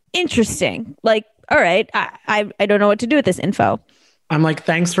 interesting. Like, all right, I don't know what to do with this info. I'm like,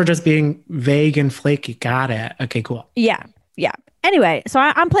 thanks for just being vague and flaky. Got it. Okay, cool. Yeah. Anyway, so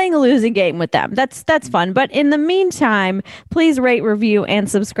I'm playing a losing game with them. That's fun. But in the meantime, please rate, review, and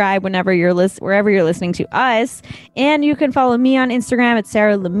subscribe whenever wherever you're listening to us. And you can follow me on Instagram at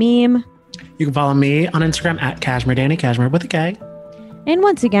Sarah Lameme. You can follow me on Instagram at Cashmere Danny, Cashmere with a K. And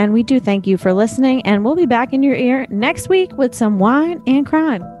once again, we do thank you for listening, and we'll be back in your ear next week with some wine and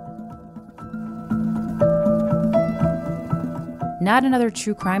crime. Not Another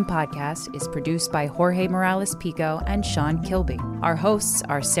True Crime Podcast is produced by Jorge Morales Pico and Sean Kilby. Our hosts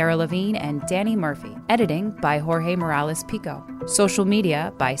are Sarah Levine and Danny Murphy. Editing by Jorge Morales Pico. Social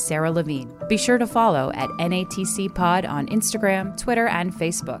media by Sarah Levine. Be sure to follow at NATC Pod on Instagram, Twitter, and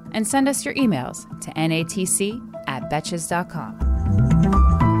Facebook. And send us your emails to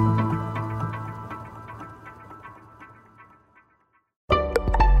natc@betches.com.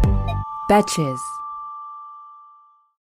 Betches.